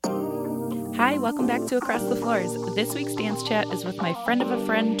Hi, welcome back to Across the Floors. This week's dance chat is with my friend of a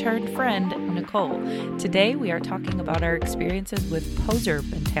friend turned friend, Nicole. Today we are talking about our experiences with poser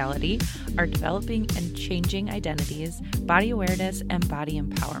mentality, our developing and changing identities, body awareness, and body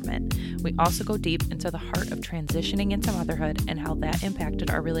empowerment. We also go deep into the heart of transitioning into motherhood and how that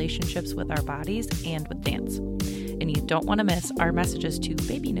impacted our relationships with our bodies and with dance. And you don't want to miss our messages to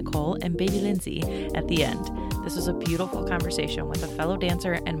baby Nicole and baby Lindsay at the end. This was a beautiful conversation with a fellow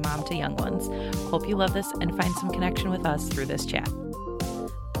dancer and mom to young ones. Hope you love this and find some connection with us through this chat.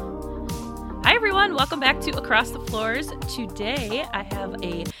 Hi everyone, welcome back to Across the Floors. Today I have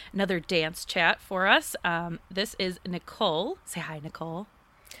another dance chat for us. This is Nicole. Say hi, Nicole.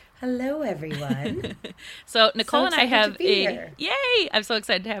 Hello everyone. So Nicole and I have here. Yay! I'm so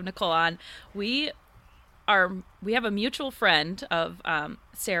excited to have Nicole on. We have a mutual friend of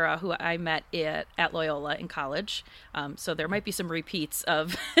Sarah, who I met at Loyola in college. So there might be some repeats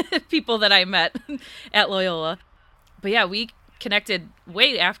of people that I met at Loyola. But yeah, we connected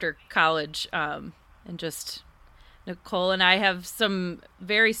way after college. And just Nicole and I have some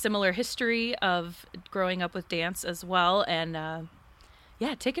very similar history of growing up with dance as well. And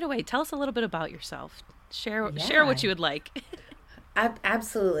yeah, take it away. Tell us a little bit about yourself. Share what you would like.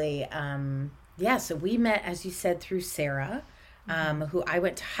 Absolutely. Yeah, so we met, as you said, through Sarah, who I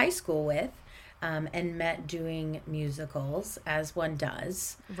went to high school with, and met doing musicals, as one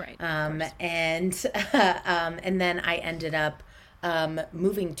does. Right. And then I ended up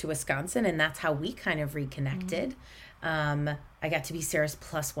moving to Wisconsin, and that's how we kind of reconnected. I got to be Sarah's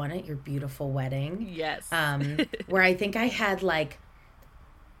plus one at your beautiful wedding. Yes. Where I think I had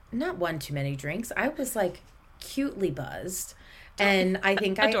not one too many drinks. I was cutely buzzed. And I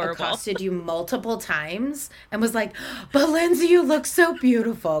think I accosted you multiple times and was like, but Lindsay, you look so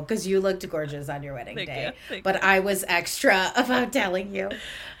beautiful, because you looked gorgeous on your wedding day. But I was extra about telling you.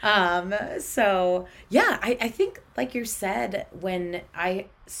 So, yeah, I think, like you said, when I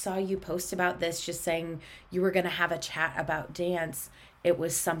saw you post about this, just saying you were going to have a chat about dance, it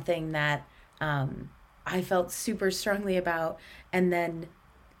was something that I felt super strongly about, and then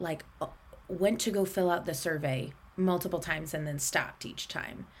went to go fill out the survey multiple times and then stopped each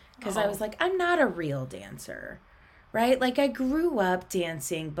time, because I was like, I'm not a real dancer, right? I grew up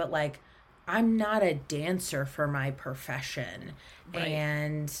dancing, but I'm not a dancer for my profession. Right.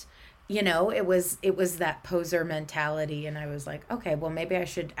 And it was that poser mentality, and I was like, okay, well, maybe I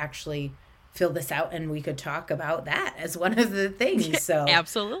should actually fill this out and we could talk about that as one of the things. So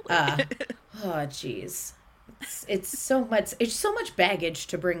absolutely. Oh geez, it's so much baggage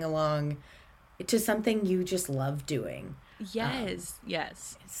to bring along to something you just love doing. Yes.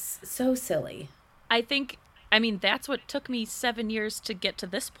 It's so silly. I mean, that's what took me 7 years to get to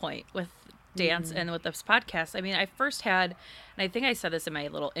this point with dance and with this podcast. I mean, I first had, and I think I said this in my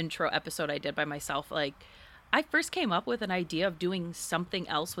little intro episode I did by myself, I first came up with an idea of doing something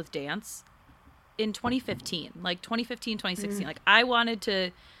else with dance in 2015, 2016. I wanted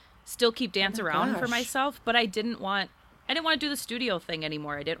to still keep dance around for myself, but I didn't want to do the studio thing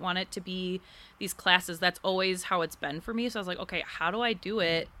anymore. I didn't want it to be these classes. That's always how it's been for me. So I was like, okay, how do I do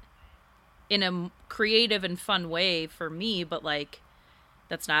it in a creative and fun way for me? But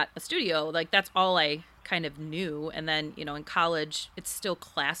that's not a studio. That's all I kind of knew. And then, in college, it's still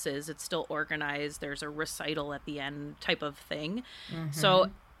classes. It's still organized. There's a recital at the end type of thing. Mm-hmm. So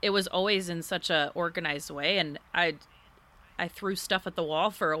it was always in such a organized way. And I threw stuff at the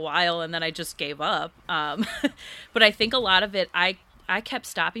wall for a while, and then I just gave up. But I think a lot of it, I kept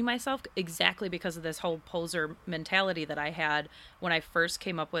stopping myself exactly because of this whole poser mentality that I had when I first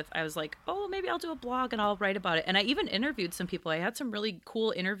came up with. I was like, oh, maybe I'll do a blog and I'll write about it. And I even interviewed some people. I had some really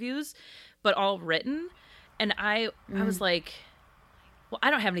cool interviews, but all written. And I was like, well, I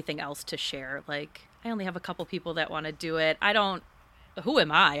don't have anything else to share. I only have a couple people that want to do it. Who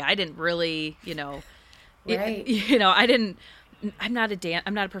am I? I didn't really, Right. I'm not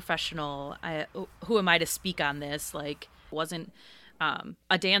a professional. Who am I to speak on this? Wasn't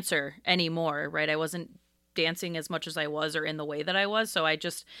a dancer anymore, right? I wasn't dancing as much as I was or in the way that I was. So I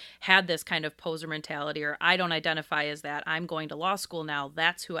just had this kind of poser mentality, or I don't identify as that. I'm going to law school now.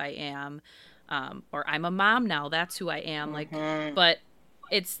 That's who I am. Or I'm a mom now. That's who I am. But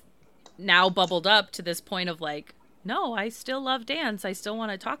it's now bubbled up to this point of no, I still love dance. I still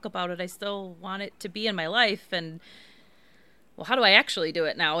want to talk about it. I still want it to be in my life. And, well, how do I actually do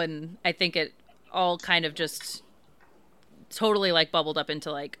it now? And I think it all kind of just totally bubbled up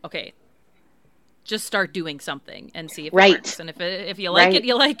into okay, just start doing something and see if it works. And if you like it,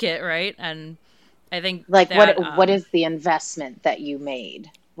 you like it, right? And I think what is the investment that you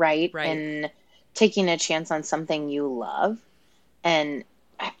made, right? And taking a chance on something you love. And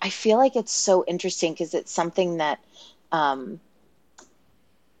I feel like it's so interesting because it's something that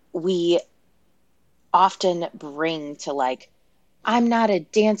we often bring to like, I'm not a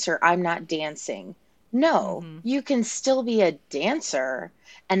dancer, I'm not dancing. No, Mm-hmm. you can still be a dancer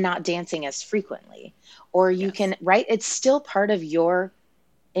and not dancing as frequently. Or you Yes. can, right? It's still part of your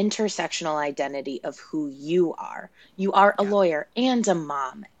intersectional identity of who you are. You are a Yeah. lawyer and a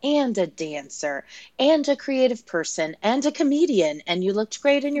mom and a dancer and a creative person and a comedian, and you looked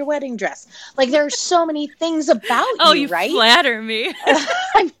great in your wedding dress. Like there are so many things about Oh, you, you right? flatter me.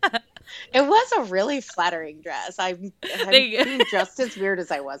 It was a really flattering dress. I'm They, being just as weird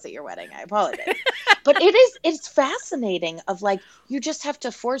as I was at your wedding. I apologize. But it's fascinating of like you just have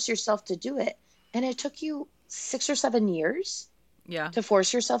to force yourself to do it. And it took you 6 or 7 years yeah. to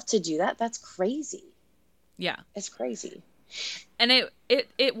force yourself to do that. That's crazy. Yeah. It's crazy. And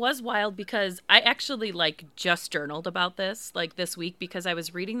it was wild because I actually like just journaled about this like this week because I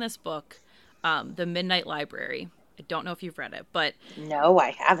was reading this book, The Midnight Library. I don't know if you've read it, but No,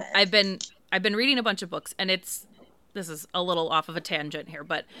 I haven't. I've been reading a bunch of books, and this is a little off of a tangent here,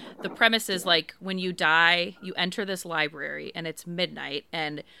 but the premise is like when you die, you enter this library and it's midnight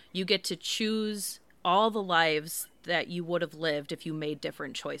and you get to choose all the lives that you would have lived if you made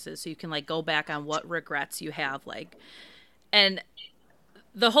different choices. So you can like go back on what regrets you have, like, and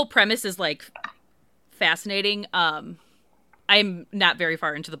the whole premise is like fascinating. I'm not very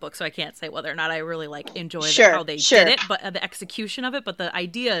far into the book, so I can't say whether or not I really like enjoy how they did it, but the execution of it. But the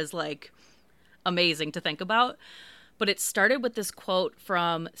idea is like amazing to think about. But it started with this quote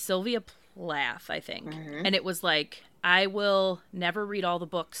from Sylvia Plath, I think, and it was like, "I will never read all the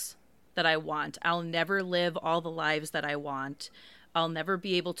books that I want. I'll never live all the lives that I want. I'll never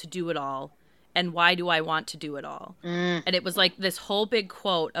be able to do it all. And why do I want to do it all?" And it was like this whole big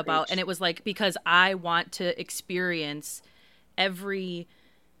quote about, and it was like, because I want to experience every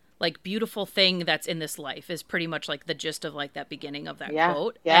like beautiful thing that's in this life is pretty much like the gist of like that beginning of that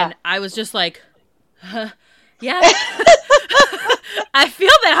quote. Yeah. And I was just like, yeah, I feel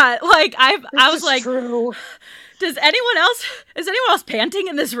that. Like I was like, true. is anyone else panting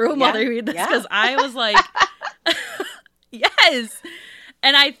in this room while they read this? Because I was like, yes.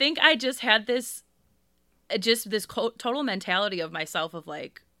 And I think I just had this total mentality of myself of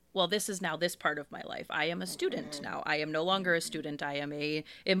like, well, this is now this part of my life. I am a student now. I am no longer a student. I am a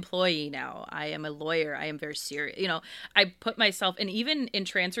employee now. I am a lawyer. I am very serious. You know, I put myself, and even in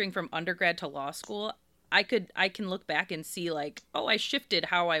transferring from undergrad to law school, I can look back and see like, oh, I shifted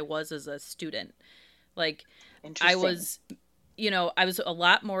how I was as a student. Like I was, I was a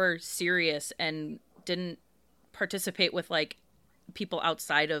lot more serious and didn't participate with like people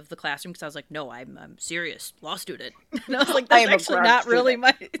outside of the classroom because I was like, no, I'm serious law student. And I was like, that's actually not really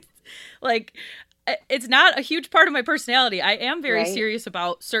my, like, it's not a huge part of my personality. I am very serious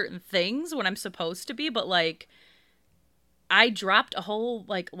about certain things when I'm supposed to be, but like, I dropped a whole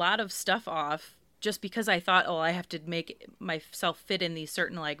like lot of stuff off just because I thought, oh, I have to make myself fit in these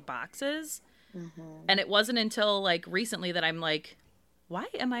certain like boxes. And it wasn't until like recently that I'm like, why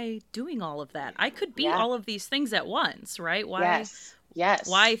am I doing all of that? I could be all of these things at once, right? Why? Yes.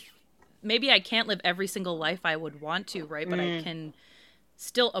 Why? Maybe I can't live every single life I would want to, right? But I can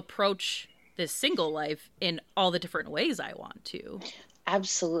still approach this single life in all the different ways I want to.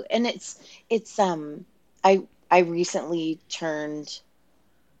 Absolutely. And it's I recently turned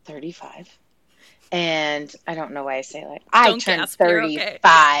 35. And I don't know why I say like I turned 35.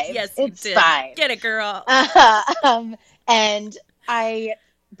 Okay. Yes, it's you did. Fine. Get it, girl. And I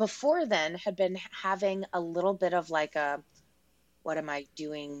before then had been having a little bit of like what am I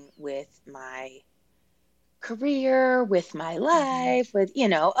doing with my career, with my life, with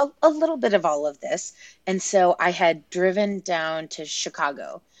a little bit of all of this. And so I had driven down to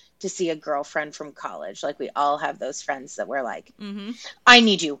Chicago to see a girlfriend from college. Like we all have those friends that we're like, I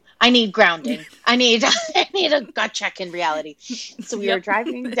need you. I need grounding. I need a gut check in reality. So we were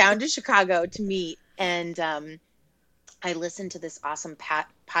driving down to Chicago to meet, and I listened to this awesome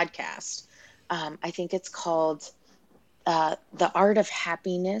podcast. I think it's called The Art of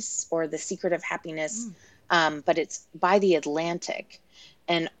Happiness or The Secret of Happiness, but it's by The Atlantic.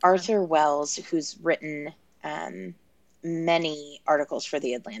 And Arthur Wells, who's written many articles for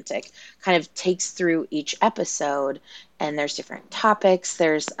The Atlantic, kind of takes through each episode, and there's different topics.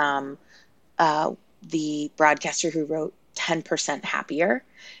 There's the broadcaster who wrote 10% Happier,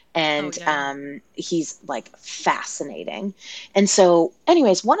 and he's like fascinating. And so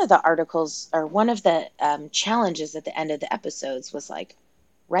anyways, one of the articles or one of the challenges at the end of the episodes was like,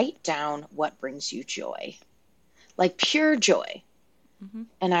 write down what brings you joy, like pure joy.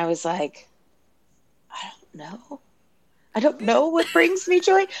 And I was like, I don't know. I don't know what brings me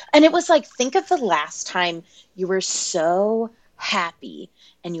joy. And it was like, think of the last time you were so happy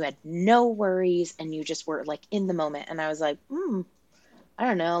and you had no worries and you just were like in the moment. And I was like, I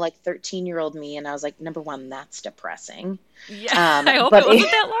don't know, like 13-year-old me. And I was like, number one, that's depressing. Yeah, I hope it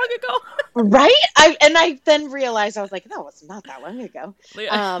wasn't that long ago. Right? I then realized, I was like, no, it's not that long ago.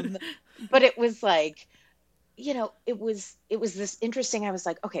 But it was like, it was this interesting. I was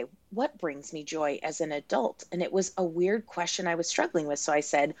like, okay, what brings me joy as an adult? And it was a weird question I was struggling with. So I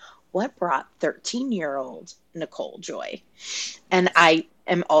said, what brought 13-year-old Nicole joy? And I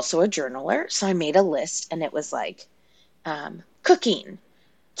am also a journaler. So I made a list, and it was like, cooking,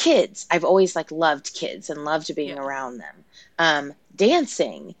 kids. I've always like loved kids and loved being around them.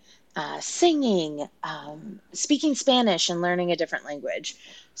 Dancing, singing, speaking Spanish and learning a different language.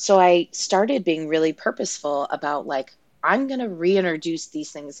 So I started being really purposeful about like, I'm going to reintroduce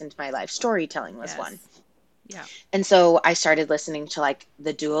these things into my life. Storytelling was one. Yeah. And so I started listening to like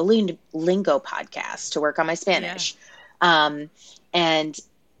the Duolingo podcast to work on my Spanish. Yeah. And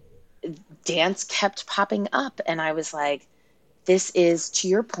dance kept popping up. And I was like, this is, to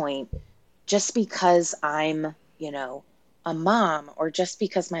your point, just because I'm, a mom, or just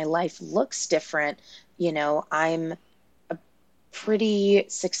because my life looks different, I'm a pretty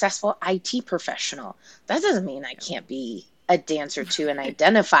successful IT professional. That doesn't mean I can't be a dancer too and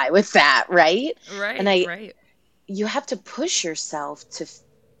identify with that, right? Right. And you have to push yourself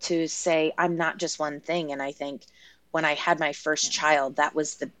to say, I'm not just one thing. And I think when I had my first child, that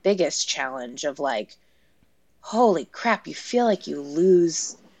was the biggest challenge of like, holy crap, you feel like you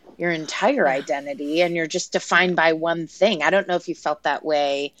lose your entire identity and you're just defined by one thing. I don't know if you felt that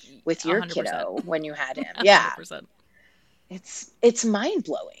way with your 100%. Kiddo when you had him. Yeah. 100%. It's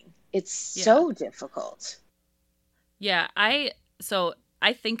mind-blowing. It's so difficult. Yeah, I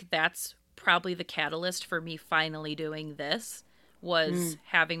think that's probably the catalyst for me finally doing this was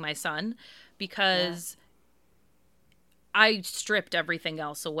having my son, because I stripped everything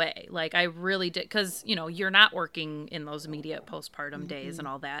else away. Like I really did, because, you're not working in those immediate postpartum days and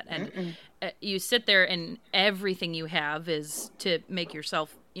all that. And you sit there and everything you have is to make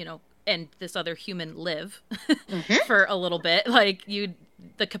yourself, and this other human live for a little bit. Like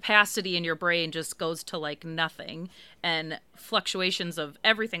the capacity in your brain just goes to like nothing, and fluctuations of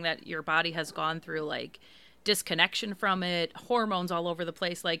everything that your body has gone through, like disconnection from it, hormones all over the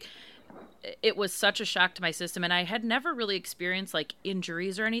place. Like, it was such a shock to my system, and I had never really experienced like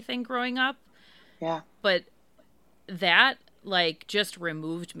injuries or anything growing up. Yeah. But that like just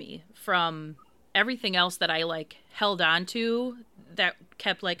removed me from everything else that I like held on to that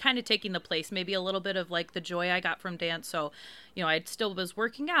kept like kind of taking the place, maybe a little bit of like the joy I got from dance. So, I still was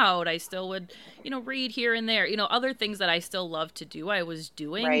working out. I still would, read here and there, other things that I still love to do, I was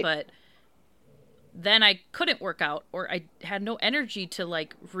doing, right. But then I couldn't work out, or I had no energy to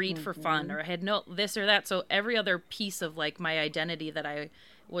like read for fun, or I had no this or that. So every other piece of like my identity that I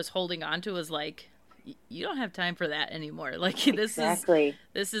was holding on to was like, you don't have time for that anymore. Like this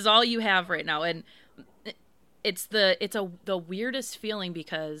is all you have right now. And it's the weirdest feeling,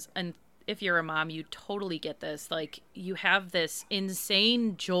 because, and if you're a mom, you totally get this. Like you have this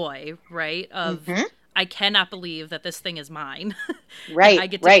insane joy, right? Of I cannot believe that this thing is mine. Right. I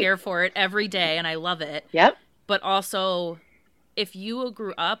get to care for it every day, and I love it. Yep. But also, if you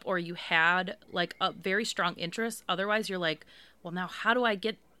grew up or you had like a very strong interest, otherwise you're like, well, now how do I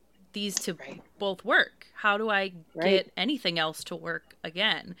get these to both work? How do I get anything else to work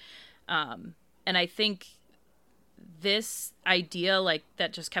again? And I think this idea like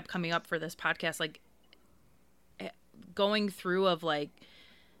that just kept coming up for this podcast, like going through of like,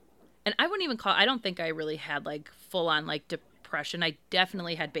 and I wouldn't even I don't think I really had like full on like depression. I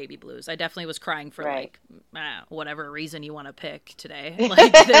definitely had baby blues. I definitely was crying for like whatever reason you want to pick today.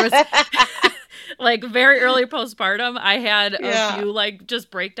 Like there was like very early postpartum. I had a few like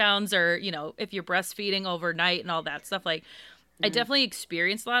just breakdowns, or, if you're breastfeeding overnight and all that stuff. Like I definitely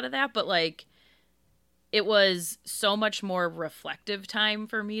experienced a lot of that, but like it was so much more reflective time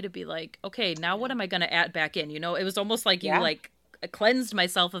for me to be like, okay, now what am I going to add back in? It was almost like you like cleansed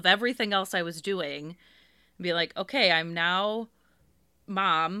myself of everything else I was doing, and be like, okay, I'm now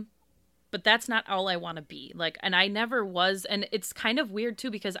mom, but that's not all I want to be. Like, and I never was. And it's kind of weird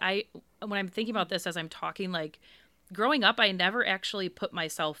too, because when I'm thinking about this as I'm talking, like growing up, I never actually put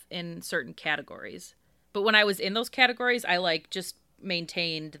myself in certain categories, but when I was in those categories, I like just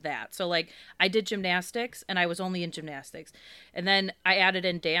maintained that. So like I did gymnastics, and I was only in gymnastics, and then I added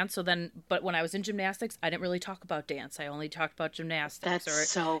in dance. But when I was in gymnastics, I didn't really talk about dance. I only talked about gymnastics. That's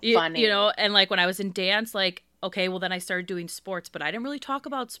so funny. And like when I was in dance, like okay, well then I started doing sports, but I didn't really talk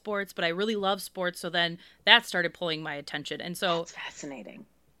about sports, but I really love sports. So then that started pulling my attention. And so That's fascinating.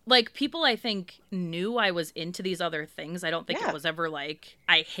 like people I think knew I was into these other things. I don't think it was ever like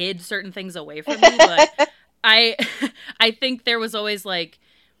I hid certain things away from me, but I I think there was always like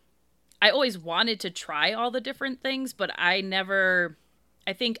I always wanted to try all the different things, but I never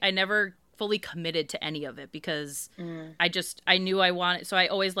fully committed to any of it because I knew I wanted, so I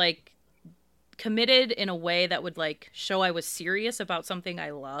always like committed in a way that would like show I was serious about something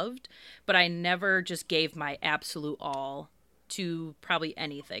I loved, but I never just gave my absolute all to probably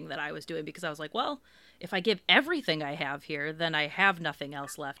anything that I was doing because I was like, well, if I give everything I have here, then I have nothing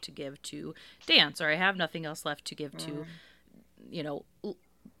else left to give to dance, or I have nothing else left to give to, you know,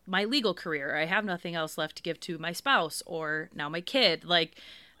 my legal career. I have nothing else left to give to my spouse or now my kid. Like,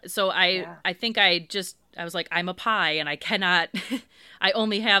 so I think I was like, I'm a pie and I cannot, I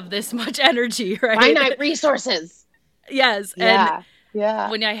only have this much energy, right? Finite resources. Yes. And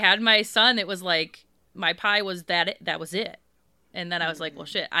when I had my son, it was like, my pie was that was it. And then I was like, well,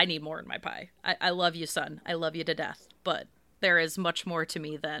 shit, I need more in my pie. I love you, son. I love you to death. But there is much more to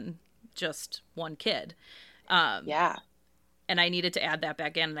me than just one kid. And I needed to add that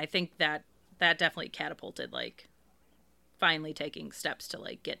back in. And I think that definitely catapulted, like, finally taking steps to,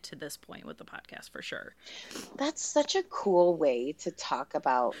 like, get to this point with the podcast for sure. That's such a cool way to talk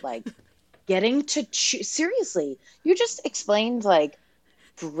about, like, getting to choose. Seriously, you just explained, like,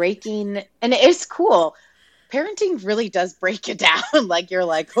 breaking. And it's cool. Parenting really does break it down. Like, you're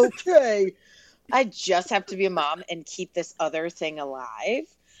like, okay, I just have to be a mom and keep this other thing alive.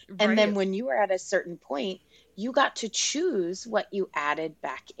 And then when you were at a certain point, you got to choose what you added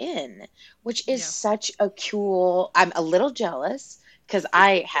back in, which is such a cool, I'm a little jealous because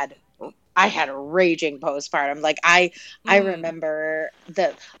I had a raging postpartum. Like I remember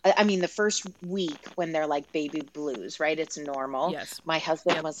the first week when they're like baby blues, right? It's normal. Yes. My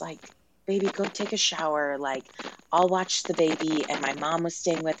husband was like, baby, go take a shower. Like, I'll watch the baby. And my mom was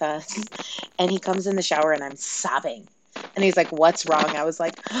staying with us. And he comes in the shower and I'm sobbing. And he's like, what's wrong? I was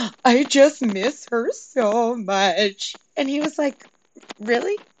like, I just miss her so much. And he was like,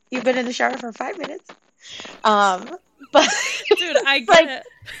 really? You've been in the shower for 5 minutes? But dude, I get it.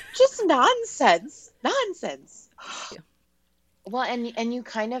 Just nonsense. Yeah. Well, and you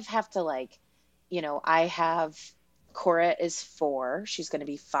kind of have to, like, you know, Cora is 4. She's going to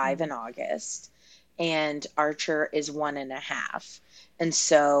be 5 in August. And Archer is 1.5. And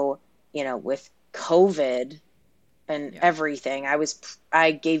so, you know, with COVID and everything,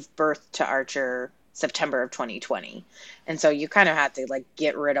 I gave birth to Archer September of 2020. And so you kind of had to, like,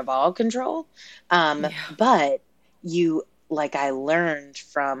 get rid of all control. But I learned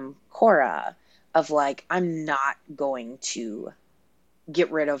from Cora of, like, I'm not going to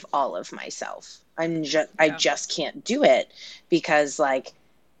get rid of all of myself. I just can't do it because, like,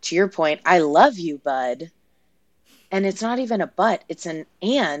 to your point, I love you, bud. And it's not even a but, it's an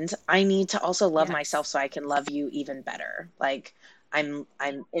and I need to also love myself so I can love you even better. Like, I'm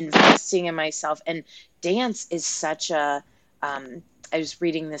investing in myself. And dance is such a, I was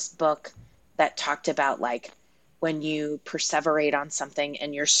reading this book that talked about, like, when you perseverate on something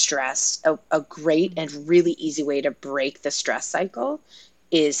and you're stressed, a great and really easy way to break the stress cycle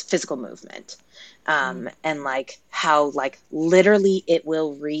is physical movement. And like how, like, literally it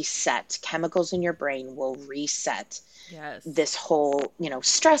will reset chemicals in your brain, will reset this whole, you know,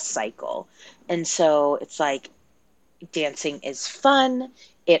 stress cycle. And so it's like dancing is fun.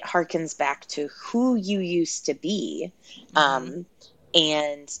 It harkens back to who you used to be. And,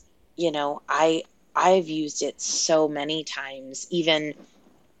 you know, I've used it so many times, even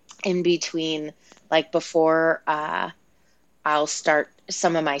in between, like, before, I'll start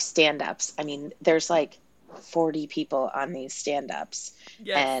some of my stand-ups. I mean, there's like 40 people on these stand-ups.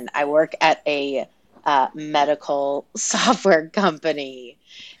 And I work at a medical software company.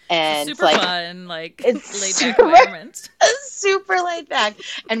 And super it's like, fun, like, it's laid back environment. Super laid back.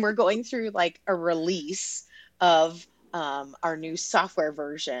 And we're going through, like, a release of our new software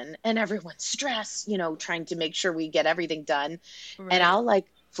version. And everyone's stressed, you know, trying to make sure we get everything done. And I'll, like,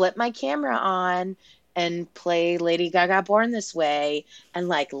 flip my camera on and play Lady Gaga Born This Way and,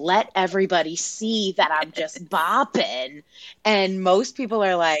 like, let everybody see that I'm just bopping. And most people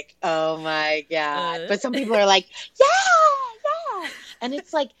are like, oh my God. But some people are like, yeah. And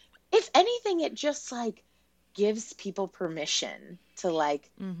it's like, if anything, it just, like, gives people permission to, like,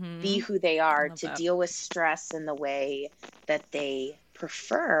 be who they are, to deal with stress in the way that they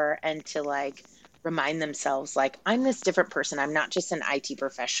prefer, and to, like, remind themselves, like, I'm this different person. I'm not just an IT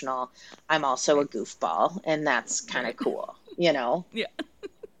professional. I'm also a goofball. And that's kind of cool, you know? Yeah.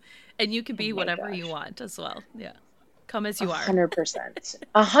 And you can be whatever you want as well. Yeah. Come as you are. 100%.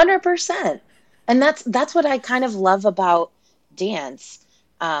 100%. And that's what I kind of love about dance.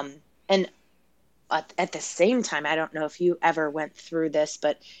 And at the same time, I don't know if you ever went through this,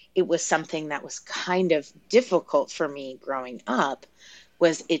 but it was something that was kind of difficult for me growing up,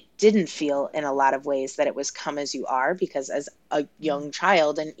 was it didn't feel in a lot of ways that it was come as you are, because as a young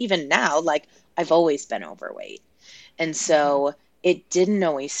child, and even now, like, I've always been overweight. And so it didn't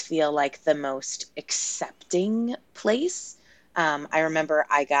always feel like the most accepting place. I remember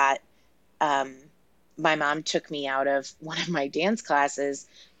I got, my mom took me out of one of my dance classes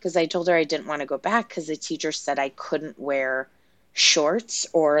because I told her I didn't want to go back because the teacher said I couldn't wear shorts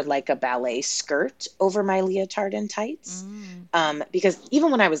or like a ballet skirt over my leotard and tights. Because even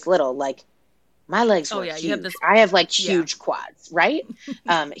when I was little, like, my legs were huge. I have like huge quads, right?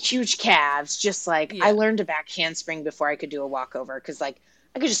 Huge calves. Just like I learned a back handspring before I could do a walkover, because like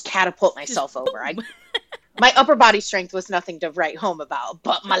I could just catapult myself over. My upper body strength was nothing to write home about,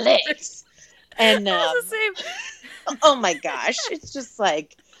 but my legs. And the same. Oh my gosh, it's just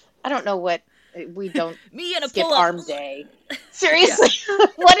like, I don't know what we don't me and a skip pull-up. Arm day. Seriously,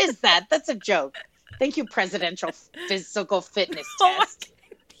 what is that? That's a joke. Thank you, Presidential Physical Fitness Test.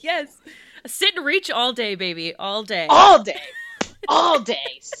 Yes. Sit and reach all day, baby. All day. All day. All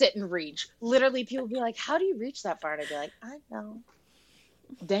day. Sit and reach. Literally, people be like, how do you reach that far? And I'd be like, I know.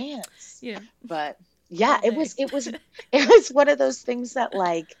 Dance. Yeah. But yeah, it was one of those things that,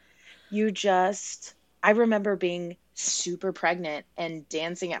 like, I remember being super pregnant and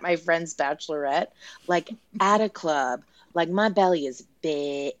dancing at my friend's bachelorette, like at a club, like my belly is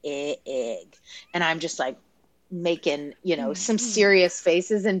big, and I'm just like making, some serious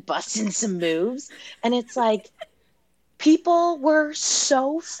faces and busting some moves. And it's like, people were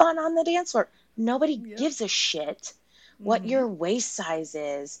so fun on the dance floor. Nobody gives a shit what your waist size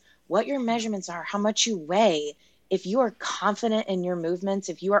is, what your measurements are, how much you weigh. If you are confident in your movements,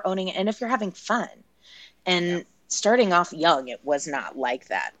 if you are owning it, and if you're having fun. And starting off young, it was not like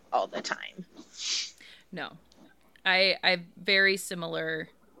that all the time. No. I have very similar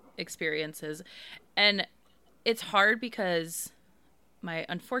experiences. And it's hard because my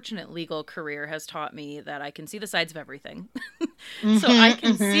unfortunate legal career has taught me that I can see the sides of everything. So I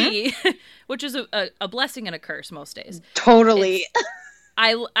can see, which is a blessing and a curse most days. Totally.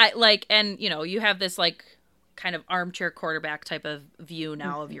 I like, and you have this like kind of armchair quarterback type of view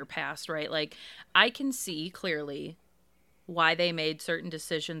now of your past, right? Like, I can see clearly why they made certain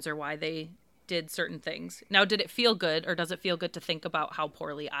decisions or why they did certain things. Now, did it feel good, or does it feel good to think about how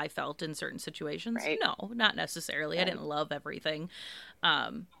poorly I felt in certain situations? Right. No, not necessarily. Right. I didn't love everything.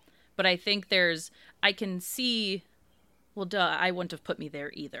 But I think I can see, well, duh, I wouldn't have put me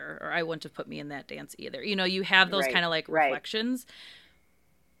there either, or I wouldn't have put me in that dance either. You have those kind of like reflections.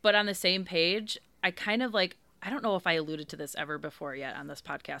 But on the same page, I kind of like, I don't know if I alluded to this ever before yet on this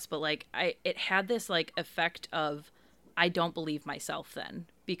podcast, but like it had this like effect of, I don't believe myself then,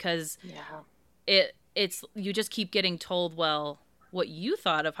 because it's you just keep getting told, well, what you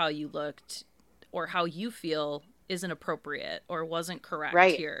thought of how you looked or how you feel isn't appropriate or wasn't correct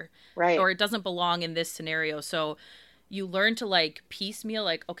here. Right. Or it doesn't belong in this scenario. So you learn to like piecemeal,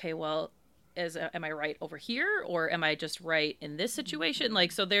 like, okay, well, am I right over here, or am I just right in this situation?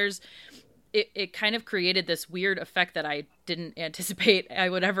 Like, so it kind of created this weird effect that I didn't anticipate I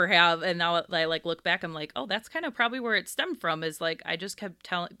would ever have. And now I like look back, I'm like, oh, that's kind of probably where it stemmed from, is like, I just kept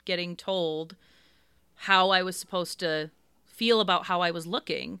getting told how I was supposed to feel about how I was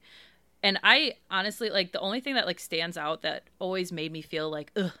looking. And I honestly, like, the only thing that like stands out that always made me feel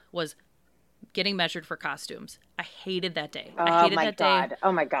like, ugh, was getting measured for costumes. I hated that day. I hated that day.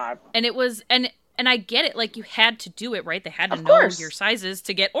 Oh my God. And it was, and I get it. Like, you had to do it, right? They had to know your sizes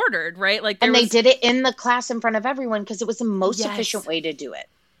to get ordered, right? Like, they did it in the class in front of everyone because it was the most efficient way to do it.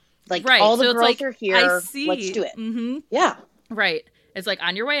 Like, all the girls are here. I see. Let's do it. Mm-hmm. Yeah. Right. It's like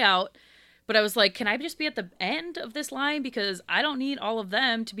on your way out. But I was like, can I just be at the end of this line? Because I don't need all of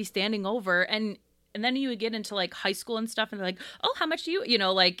them to be standing over. And then you would get into like high school and stuff, and they're like, oh, how much do you,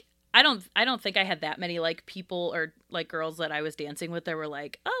 like, I don't think I had that many like people or like girls that I was dancing with that were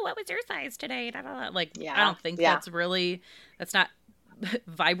like, oh, what was your size today? Da, da, da. Like, I don't think that's not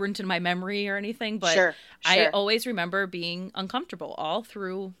vibrant in my memory or anything. But sure. I always remember being uncomfortable all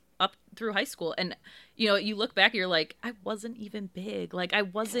through high school. And, you look back, you're like, I wasn't even big. Like, I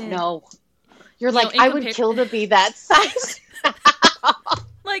wasn't. No. You're like, I would kill to be that size.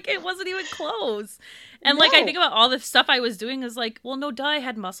 Like, it wasn't even close. And like, I think about all the stuff I was doing is like, well, no, duh, I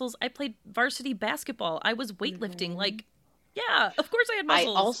had muscles. I played varsity basketball. I was weightlifting. Mm-hmm. Like, yeah, of course I had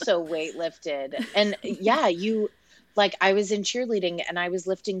muscles. I also weightlifted. And like I was in cheerleading and I was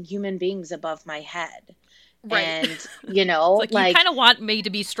lifting human beings above my head. Right. And, you know, it's like you kind of want me to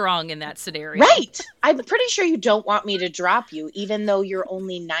be strong in that scenario. Right. I'm pretty sure you don't want me to drop you, even though you're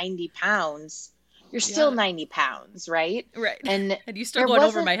only 90 pounds. You're still 90 pounds, right? Right. And you still going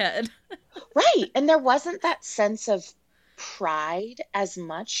over my head. Right. And there wasn't that sense of pride as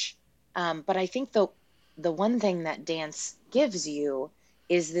much. But I think the one thing that dance gives you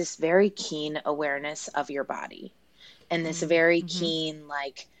is this very keen awareness of your body. And this very keen,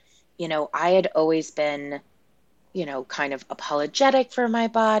 like, you know, I had always been, you know, kind of apologetic for my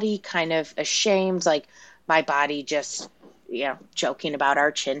body, kind of ashamed, like my body just, you know, joking about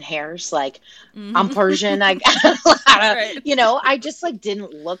our chin hairs. Like I'm Persian. I got a lot of, you know, I just like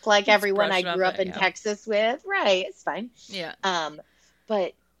didn't look like everyone I grew up in Texas with. Right. It's fine. Yeah.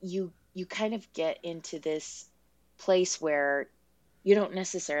 But you kind of get into this place where you don't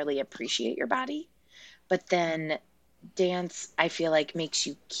necessarily appreciate your body, but then dance, I feel like, makes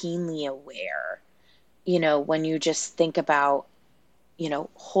you keenly aware. You know, when you just think about, you know,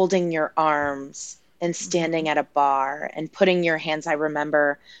 holding your arms and standing at a bar and putting your hands. I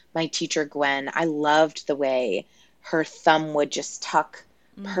remember my teacher, Gwen, I loved the way her thumb would just tuck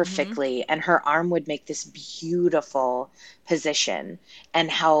perfectly and her arm would make this beautiful position, and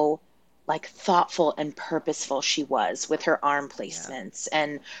how like thoughtful and purposeful she was with her arm placements,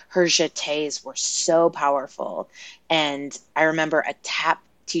 and her jetés were so powerful. And I remember a tap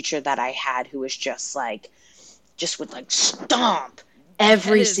teacher that I had who was just would like stomp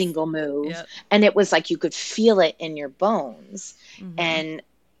every single move. And it was like you could feel it in your bones. And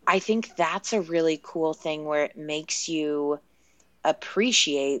I think that's a really cool thing where it makes you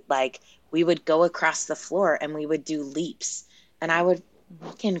appreciate, like we would go across the floor and we would do leaps and I would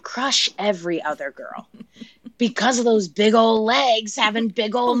fucking crush every other girl because of those big old legs having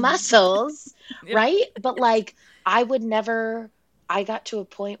big old muscles. Right. But like I got to a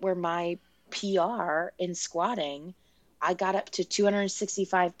point where my PR in squatting, I got up to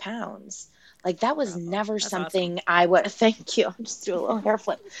 265 pounds. Like that was never something awesome. I would, thank you. I'm just doing a little hair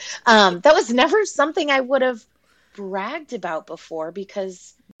flip. That was never something I would have bragged about before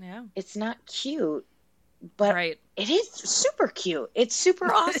because it's not cute, but it is super cute. It's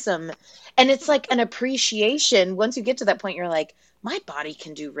super awesome. And it's like an appreciation. Once you get to that point, you're like, my body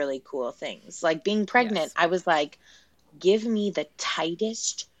can do really cool things. Like being pregnant, I was like, give me the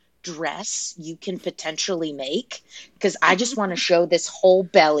tightest dress you can potentially make because I just want to show this whole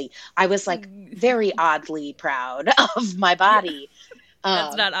belly. I was like very oddly proud of my body.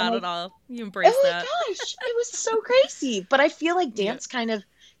 That's not odd at all. You embrace that. Oh my gosh, it was so crazy. But I feel like dance kind of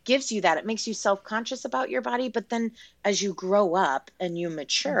gives you that. It makes you self-conscious about your body. But then as you grow up and you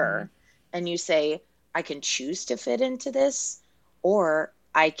mature and you say, I can choose to fit into this, or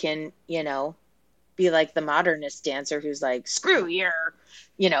I can, you know, be like the modernist dancer who's like, screw your,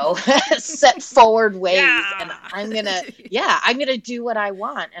 you know, set forward ways. And I'm going to do what I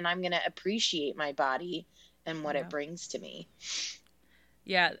want, and I'm going to appreciate my body and what it brings to me.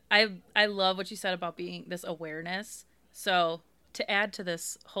 Yeah. I love what you said about being this awareness. So to add to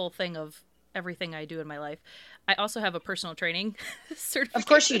this whole thing of everything I do in my life, I also have a personal training certification. Of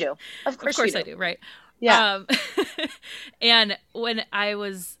course you do. Of course I do. Right. Yeah. And when I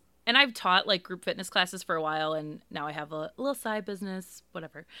was, and I've taught like group fitness classes for a while, and now I have a little side business,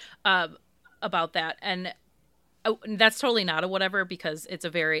 whatever, about that. And that's totally not a whatever, because it's a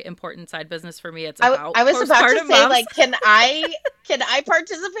very important side business for me. It's about I was about to say, moms. Like, can I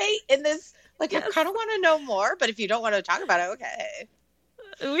participate in this? Like, I kind of want to know more, but if you don't want to talk about it, okay.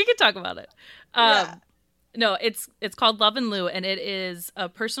 We can talk about it. No, it's called Love and Lou, and it is a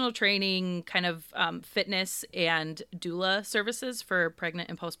personal training kind of fitness and doula services for pregnant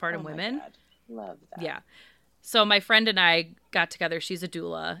and postpartum women. God. Love that. Yeah. So my friend and I got together. She's a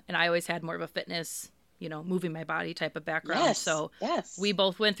doula, and I always had more of a fitness, you know, moving my body type of background. So we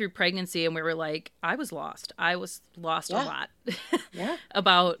both went through pregnancy, and we were like, I was lost. A lot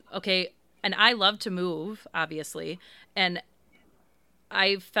about, okay. And I love to move, obviously. And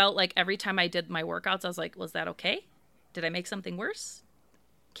I felt like every time I did my workouts, I was like, was that okay? Did I make something worse?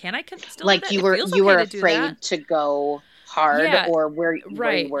 Can I still like do that? You were afraid to go hard or where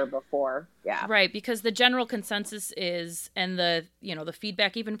you were before. Yeah. Right. Because the general consensus is, and the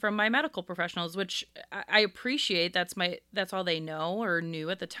feedback even from my medical professionals, which I appreciate, that's all they know or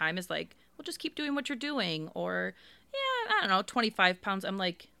knew at the time, is like, well, just keep doing what you're doing. Or, I don't know, 25 pounds. I'm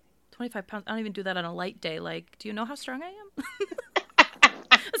like, 25 pounds. I don't even do that on a light day. Like, do you know how strong I am?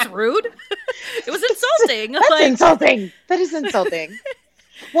 That's rude. It was insulting. That's insulting. That is insulting.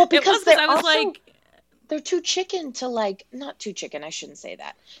 Well, because they're too chicken to like, not too chicken, I shouldn't say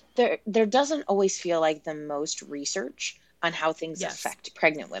that. There doesn't always feel like the most research on how things Yes. affect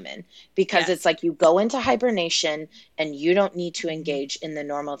pregnant women, because it's like you go into hibernation and you don't need to engage in the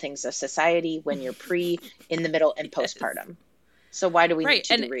normal things of society when you're in the middle, and postpartum. So why do we need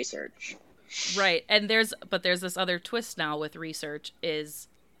to do research? Right. And there's this other twist now with research, is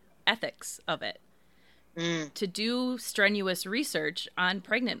ethics of it. To do strenuous research on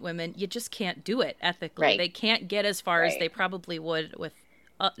pregnant women, you just can't do it ethically. Right. They can't get as far as they probably would with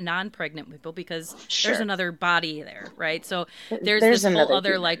non-pregnant people, because there's another body there, right? So there's this whole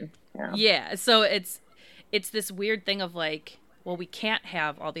other human. So it's this weird thing of like, well, we can't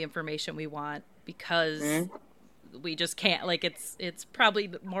have all the information we want because we just can't, like, it's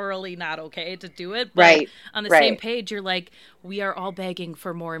probably morally not okay to do it, but on the same page, you're like, we are all begging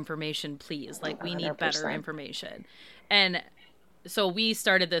for more information, please, like, we need 100%. Better information. And so we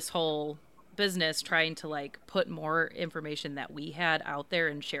started this whole business trying to like put more information that we had out there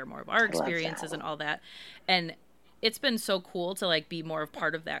and share more of our experiences and all that. And it's been so cool to like be more of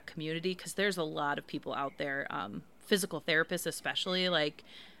part of that community, because there's a lot of people out there, physical therapists especially, like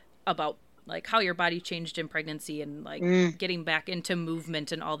about like how your body changed in pregnancy and like getting back into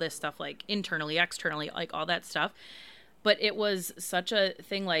movement and all this stuff, like internally, externally, like all that stuff. But it was such a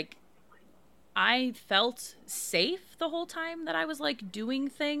thing, like I felt safe the whole time that I was like doing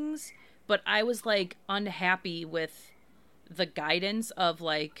things, but I was like unhappy with the guidance of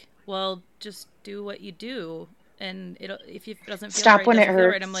like, well, just do what you do, and if it doesn't feel stop right, when it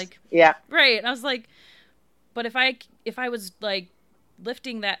hurts. Right. I'm like, yeah, right. And I was like, but if I was like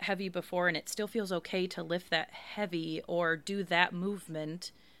lifting that heavy before and it still feels okay to lift that heavy or do that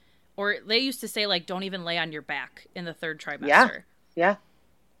movement, or they used to say like, don't even lay on your back in the third trimester. Yeah.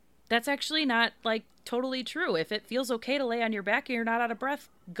 That's actually not like totally true. If it feels okay to lay on your back and you're not out of breath,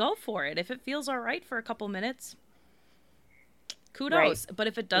 go for it. If it feels all right for a couple minutes, kudos. Right. But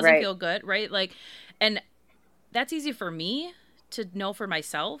if it doesn't feel good, right? Like, and that's easy for me to know for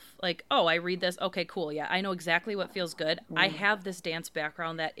myself. Like, oh, I read this. Okay, cool. Yeah, I know exactly what feels good. I have this dance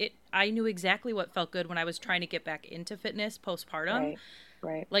background that I knew exactly what felt good when I was trying to get back into fitness postpartum.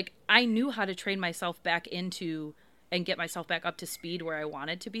 Right. Like, I knew how to train myself back into and get myself back up to speed where I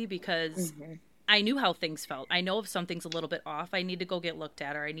wanted to be, because I knew how things felt. I know if something's a little bit off, I need to go get looked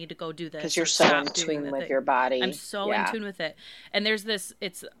at, or I need to go do this. Because you're so in tune with your body. I'm so in tune with it. And there's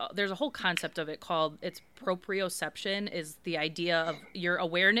a whole concept of it called, it's proprioception, is the idea of your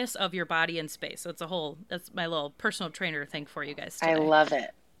awareness of your body in space. So that's my little personal trainer thing for you guys today. I love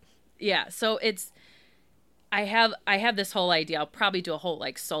it. Yeah. So I have this whole idea. I'll probably do a whole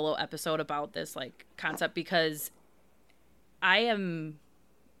like solo episode about this like concept, because I am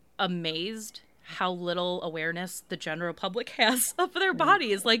amazed how little awareness the general public has of their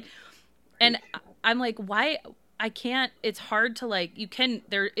bodies. Like, and I'm like, why I can't, it's hard to like,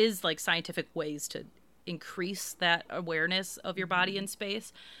 there is like scientific ways to increase that awareness of your body in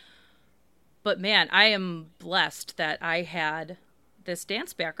space. But man, I am blessed that I had this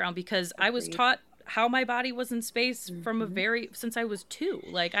dance background, because I was taught how my body was in space from since I was 2.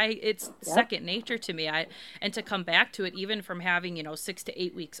 Like it's second nature to me. And to come back to it, even from having, 6 to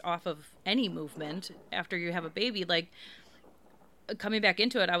 8 weeks off of any movement after you have a baby, like coming back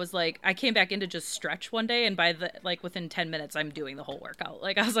into it, I was like, I came back in to just stretch one day, and within 10 minutes, I'm doing the whole workout.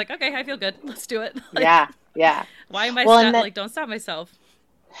 Like I was like, okay, I feel good. Let's do it. Like, yeah. Why am I don't stop myself?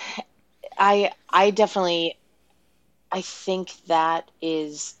 I definitely, I think that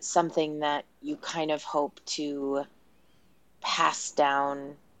is something that you kind of hope to pass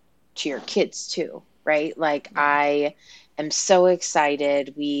down to your kids too, right? Like I am so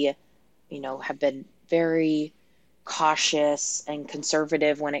excited. We, have been very cautious and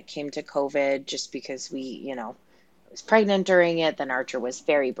conservative when it came to COVID, just because we, I was pregnant during it. Then Archer was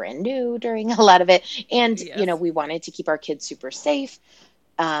very brand new during a lot of it. And, we wanted to keep our kids super safe.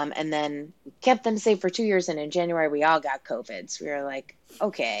 And then we kept them safe for 2 years. And in January, we all got COVID. So we were like,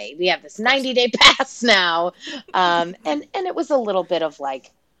 okay, we have this 90-day pass now. And it was a little bit of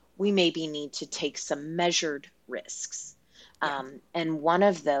like, we maybe need to take some measured risks. And one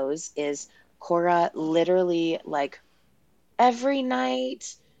of those is Cora literally like every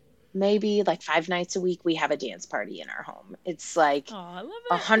night, maybe like 5 nights a week, we have a dance party in our home. It's like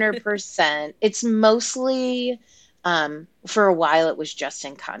 100%. It's mostly... for a while it was just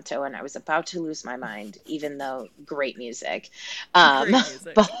Encanto, and I was about to lose my mind, even though great music.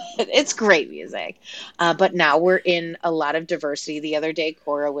 But it's great music. But now we're in a lot of diversity. The other day,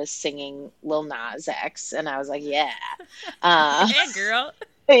 Cora was singing Lil Nas X, and I was like, yeah. Yeah, girl.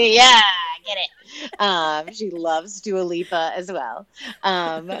 Yeah, get it. She loves Dua Lipa as well.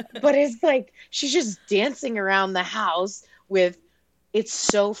 But it's like she's just dancing around the house with it's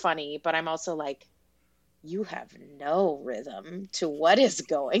so funny, but I'm also like, you have no rhythm to what is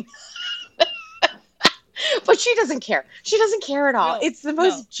going. But she doesn't care. She doesn't care at all. No, It's the no.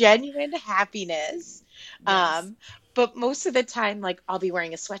 most genuine happiness. Yes. But most of the time, like I'll be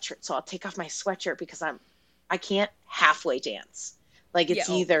wearing a sweatshirt, so I'll take off my sweatshirt because I can't halfway dance. Like Yeah. it's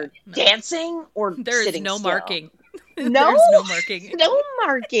Oh, yeah. either No. dancing or There is sitting no still. marking. No, There's no marking. no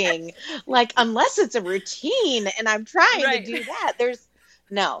marking. Like unless it's a routine and I'm trying to Right. do that, there's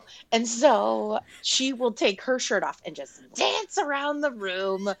no. And so she will take her shirt off and just dance around the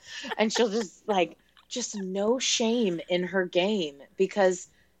room and she'll just like just no shame in her game because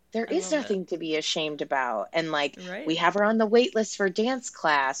there I is love it. nothing to be ashamed about. And like we Right. have her on the wait list for dance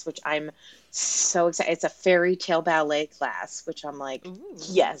class, which I'm so excited. It's a fairy tale ballet class, which I'm like, Ooh.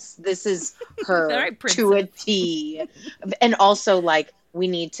 yes, this is All her right, to a princess. T. And also like we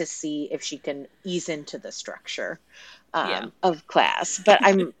need to see if she can ease into the structure Yeah. of class. But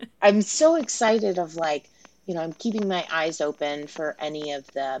I'm so excited of like, I'm keeping my eyes open for any of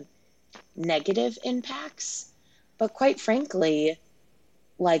the negative impacts. But quite frankly,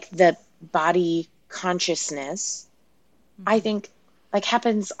 like the body consciousness, I Hmm. think like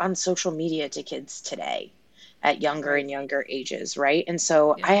happens on social media to kids today at younger Right. and younger ages, right? And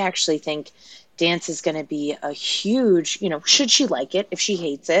so Yeah. I actually think dance is going to be a huge, should she like it? If she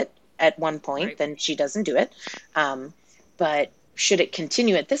hates it at one point, Right. then she doesn't do it. But should it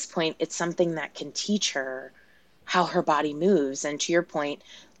continue at this point, it's something that can teach her how her body moves. And to your point,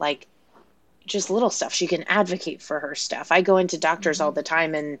 like just little stuff. She can advocate for her stuff. I go into doctors all Hmm. the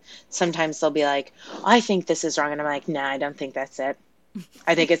time and sometimes they'll be like, I think this is wrong. And I'm like, nah, I don't think that's it.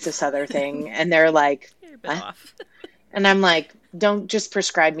 I think it's this other thing. And they're like, You're a bit what? off. And I'm like, don't just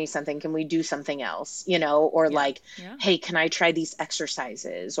prescribe me something. Can we do something else? Or Yeah. like, Yeah. hey, can I try these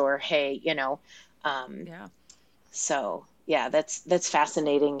exercises? Or hey. Um, Yeah. so yeah, that's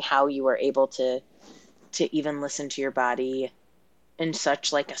fascinating how you were able to even listen to your body in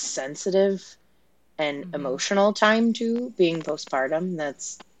such like a sensitive and Hmm. emotional time too, being postpartum.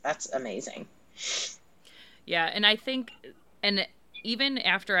 That's amazing. Yeah. And I think, and even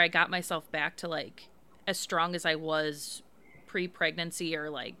after I got myself back to like as strong as I was pre-pregnancy, or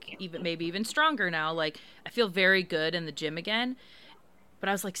like even maybe even stronger now, like I feel very good in the gym again. But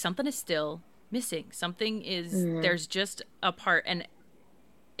I was like, something is still missing. Something is, Mm, there's just a part. And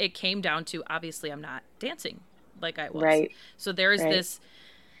it came down to, obviously, I'm not dancing like I was. right, So there is right, this,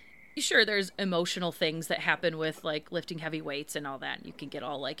 sure, there's emotional things that happen with like lifting heavy weights and all that. And you can get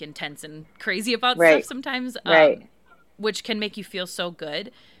all like intense and crazy about stuff right, sometimes, right. which can make you feel so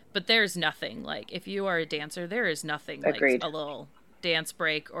good. But there's nothing like, if you are a dancer, there is nothing like Agreed. a little dance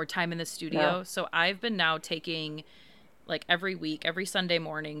break or time in the No. studio. So I've been now taking like every week, every Sunday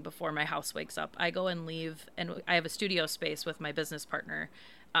morning before my house wakes up, I go and leave, and I have a studio space with my business partner,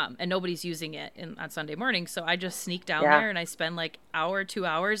 and nobody's using it on Sunday morning, so I just sneak down Yeah. there and I spend like hour, 2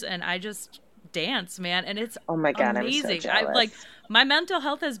 hours, and I just dance, man, and it's Oh my God, I'm so amazing. I like jealous. my mental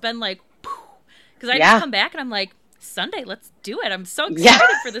health has been like, because I just Yeah. come back and I'm like, Sunday, let's do it. I'm so Yeah.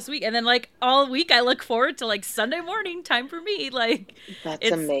 excited for this week. And then like all week I look forward to like Sunday morning time for me. Like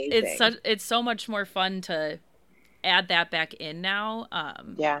That's it's amazing. such, it's so much more fun to add that back in now.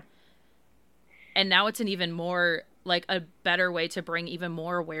 Yeah. And now it's an even more like a better way to bring even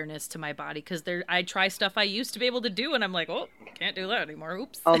more awareness to my body, because there I try stuff I used to be able to do and I'm like, oh, can't do that anymore.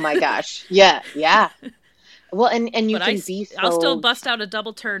 Oops. Oh my gosh. Yeah. Yeah. Well, and you But can be I'll still so bust out a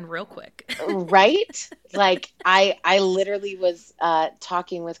double turn real quick. right. Like I literally was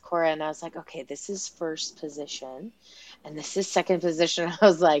talking with Cora and I was like, okay, this is first position and this is second position. I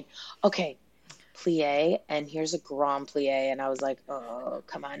was like, okay, plie, and here's a grand plie, and I was like, oh,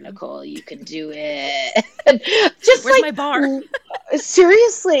 come on, Nicole, you can do it. Just Where's like my bar?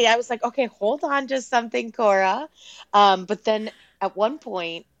 seriously, I was like, okay, hold on to something, Cora. But then at one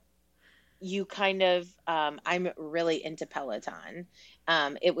point you kind of I'm really into Peloton.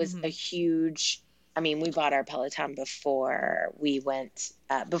 It was a Hmm. huge, I mean, we bought our Peloton before we went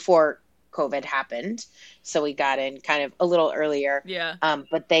before COVID happened, so we got in kind of a little earlier. Yeah.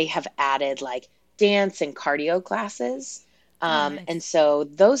 But they have added like dance and cardio classes, Oh, and nice. so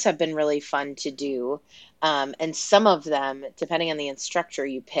those have been really fun to do. And some of them, depending on the instructor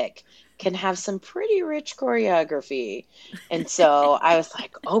you pick, can have some pretty rich choreography. And so I was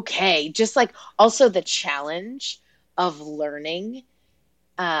like, okay, just like also the challenge of learning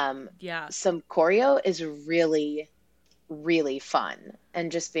Yeah. some choreo is really, really fun.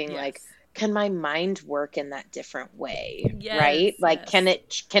 And just being like, Yes. can my mind work in that different way? Yes, Right? Like,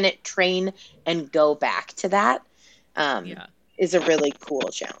 yes. can it train and go back to that? Yeah. Is a really cool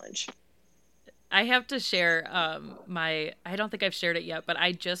challenge. I have to share I don't think I've shared it yet, but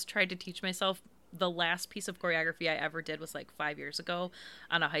I just tried to teach myself the last piece of choreography I ever did was like 5 years ago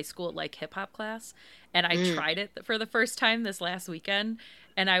on a high school like hip hop class, and I tried it for the first time this last weekend,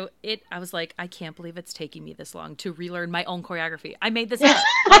 and I was like, I can't believe it's taking me this long to relearn my own choreography. I made this up.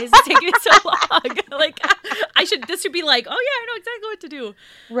 Why is it taking me so long? Like this should be like, oh yeah, I know exactly what to do.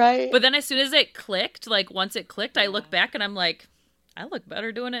 Right. But then as soon as it clicked, like once it clicked, I look back and I'm like, I look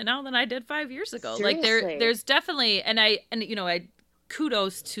better doing it now than I did 5 years ago. Seriously. Like there's definitely, and I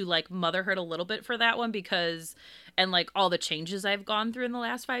kudos to like motherhood a little bit for that one, because, and like all the changes I've gone through in the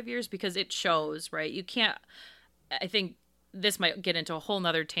last 5 years, because it shows, right? You can't, I think this might get into a whole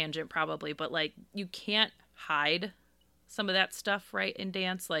nother tangent probably, but like you can't hide some of that stuff, right? In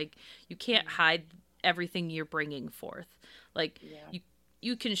dance, like you can't hide everything you're bringing forth. Like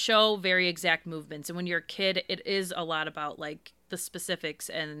you can show very exact movements, and when you're a kid, it is a lot about like the specifics,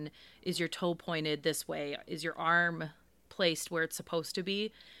 and is your toe pointed this way, is your arm placed where it's supposed to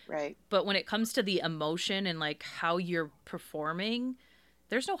be, right? But when it comes to the emotion and like how you're performing,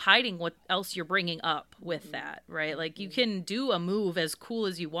 there's no hiding what else you're bringing up with that, right? Like you can do a move as cool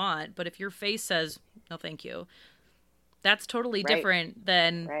as you want, but if your face says no thank you, that's totally different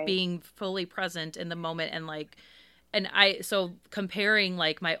than being fully present in the moment. And like, and so comparing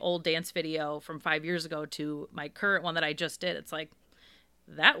like my old dance video from 5 years ago to my current one that I just did, it's like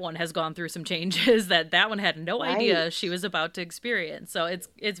that one has gone through some changes that one had no idea she was about to experience. So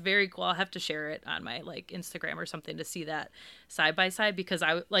it's very cool. I'll have to share it on my like Instagram or something to see that side by side, because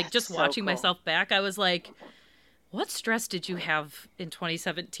I like that's just so watching myself back, I was like, what stress did you have in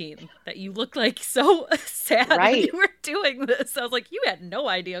 2017 that you looked like so sad when you were doing this? I was like, you had no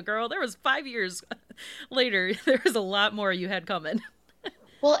idea, girl. There was 5 years later. There was a lot more you had coming.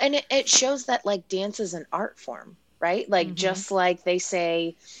 Well, and it shows that like dance is an art form, right? Like just like they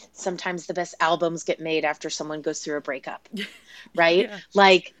say, sometimes the best albums get made after someone goes through a breakup, right?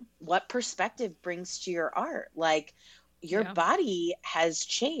 Like what perspective brings to your art? Like your body has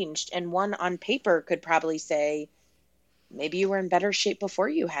changed, and one on paper could probably say, maybe you were in better shape before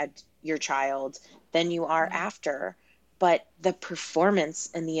you had your child than you are after. But the performance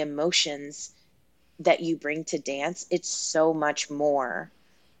and the emotions that you bring to dance, it's so much more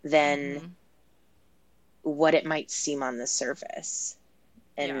than what it might seem on the surface.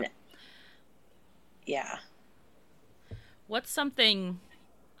 And what's something,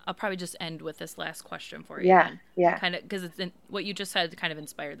 I'll probably just end with this last question for you. Kind of, because it's what you just said kind of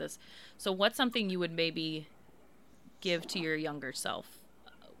inspired this. So what's something you would maybe give to your younger self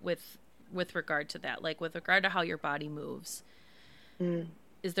with regard to that, like with regard to how your body moves?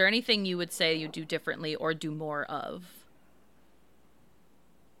 Is there anything you would say you do differently or do more of?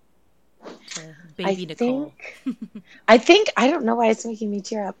 Baby Nicole. I think I don't know why it's making me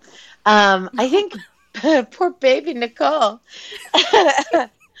tear up. I think poor baby Nicole.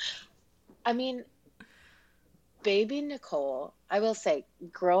 I mean, baby Nicole, I will say,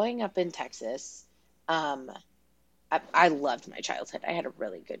 growing up in Texas, I loved my childhood. I had a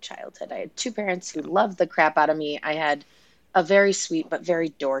really good childhood. I had two parents who loved the crap out of me. I had a very sweet but very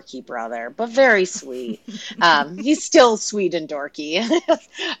dorky brother, but very sweet. He's still sweet and dorky.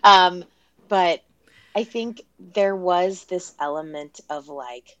 But I think there was this element of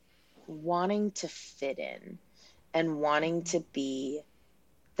like wanting to fit in and wanting to be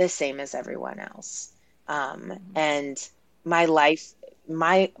the same as everyone else. And my life,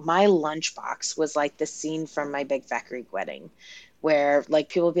 my lunchbox was like the scene from My Big Fat Greek Wedding, where like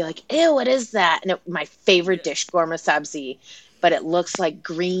people would be like, ew, what is that? And my favorite dish, gorma sabzi, but it looks like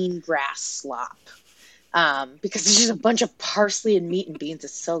green grass slop. Because it's just a bunch of parsley and meat and beans.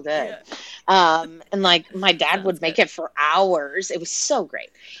 It's so good. And like my dad would make it for hours. It was so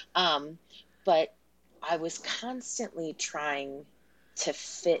great. But I was constantly trying to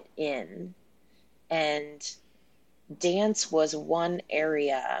fit in, and dance was one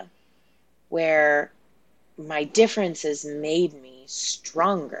area where my differences made me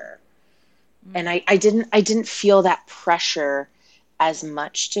stronger. And I didn't feel that pressure as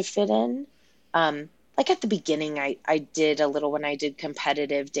much to fit in. Like at the beginning, I did a little when I did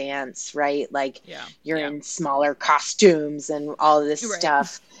competitive dance, right? Like you're in smaller costumes and all this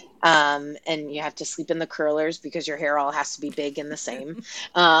stuff. And you have to sleep in the curlers because your hair all has to be big and the same.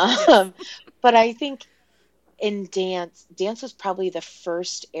 But I think in dance was probably the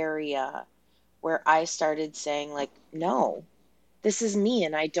first area where I started saying like, no, this is me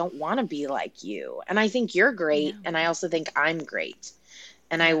and I don't want to be like you. And I think you're great. And I also think I'm great.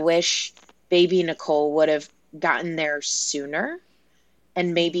 And I wish baby Nicole would have gotten there sooner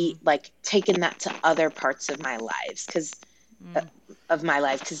and maybe like taken that to other parts of my lives because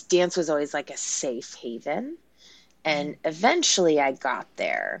dance was always like a safe haven. And eventually I got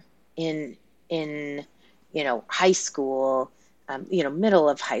there in high school, middle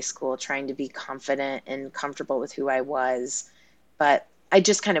of high school, trying to be confident and comfortable with who I was. But I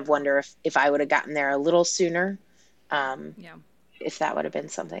just kind of wonder if I would have gotten there a little sooner, if that would have been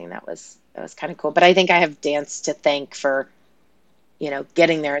something that was kind of cool. But I think I have dance to thank for,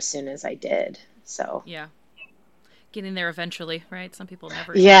 getting there as soon as I did. So yeah, getting there eventually, right? Some people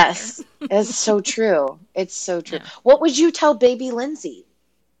never. Yes, it's so true. It's so true. Yeah. What would you tell baby Lindsay?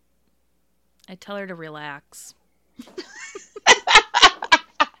 I tell her to relax.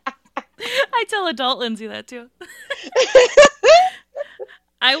 I tell adult Lindsay that too.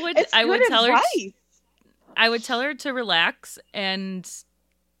 I would tell her. I would tell her to relax and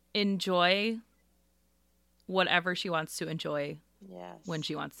enjoy whatever she wants to enjoy. Yes. When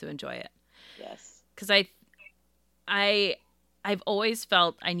she wants to enjoy it. Yes. Because I've always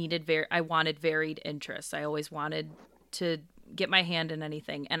felt I wanted varied interests. I always wanted to get my hand in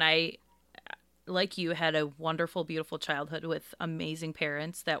anything, and I, like you, had a wonderful, beautiful childhood with amazing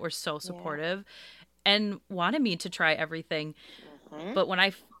parents that were so supportive and wanted me to try everything. Mm-hmm. But when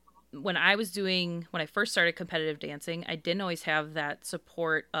I first started competitive dancing, I didn't always have that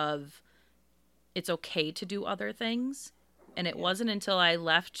support of it's okay to do other things. And it wasn't until I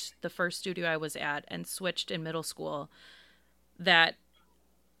left the first studio I was at and switched in middle school that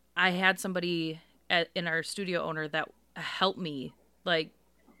I had somebody in our studio owner that helped me. Like,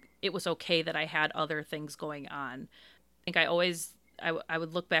 it was okay that I had other things going on. I think I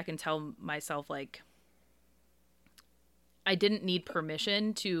would look back and tell myself, like, I didn't need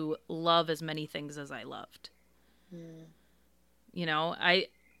permission to love as many things as I loved.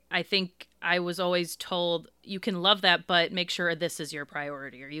 I think I was always told, you can love that, but make sure this is your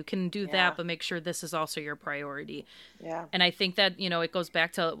priority. Or you can do that, but make sure this is also your priority. Yeah. And I think that, it goes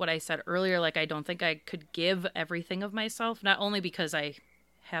back to what I said earlier. Like, I don't think I could give everything of myself, not only because I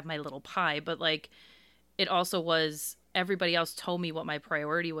have my little pie, but like, it also was everybody else told me what my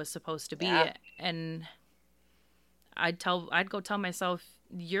priority was supposed to be. Yeah. And I'd go tell myself,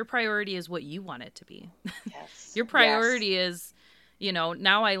 your priority is what you want it to be. Yes. Your priority is,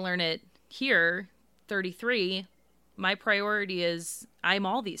 now I learn it here, 33, my priority is I'm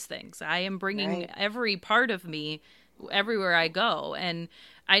all these things. I am bringing every part of me everywhere I go. And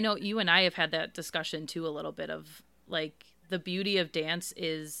I know you and I have had that discussion too, a little bit of like, the beauty of dance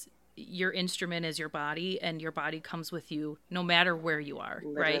is your instrument is your body, and your body comes with you no matter where you are.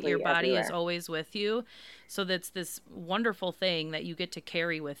 Literally, right? Your body everywhere. Is always with you. So that's this wonderful thing that you get to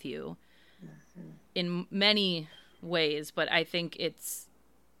carry with you in many ways. But I think it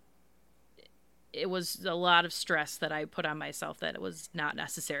was a lot of stress that I put on myself that it was not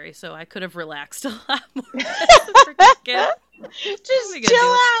necessary. So I could have relaxed a lot more. Just chill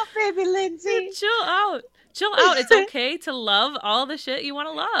out, baby Lindsay. Chill out. It's okay to love all the shit you want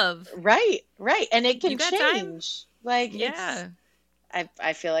to love. Right. And it can change. Time. Like, I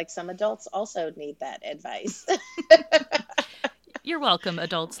feel like some adults also need that advice. You're welcome,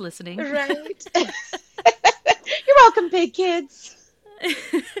 adults listening. Right. You're welcome, big kids.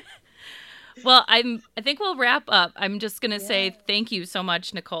 Well, I think we'll wrap up. I'm just going to say thank you so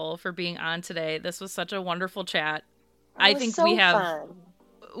much, Nicole, for being on today. This was such a wonderful chat. I think so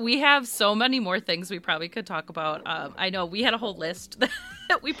we have so many more things we probably could talk about. I know we had a whole list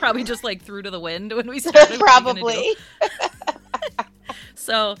that we probably just like threw to the wind when we started. Probably.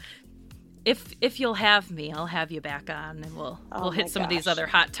 So if you'll have me, I'll have you back on, and we'll hit some of these other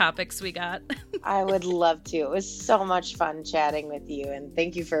hot topics we got. I would love to. It was so much fun chatting with you, and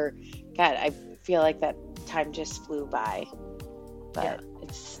thank you for God. I feel like that time just flew by, but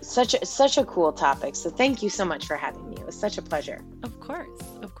it's such a cool topic. So thank you so much for having me. It was such a pleasure. Of course.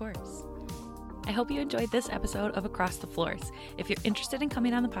 I hope you enjoyed this episode of Across the Floors. If you're interested in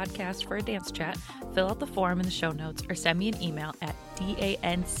coming on the podcast for a dance chat, fill out the form in the show notes or send me an email at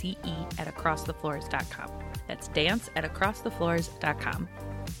dance@acrossthefloors.com. That's dance@acrossthefloors.com.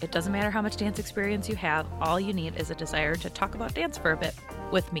 It doesn't matter how much dance experience you have. All you need is a desire to talk about dance for a bit.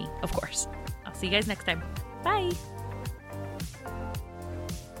 With me, of course. I'll see you guys next time. Bye.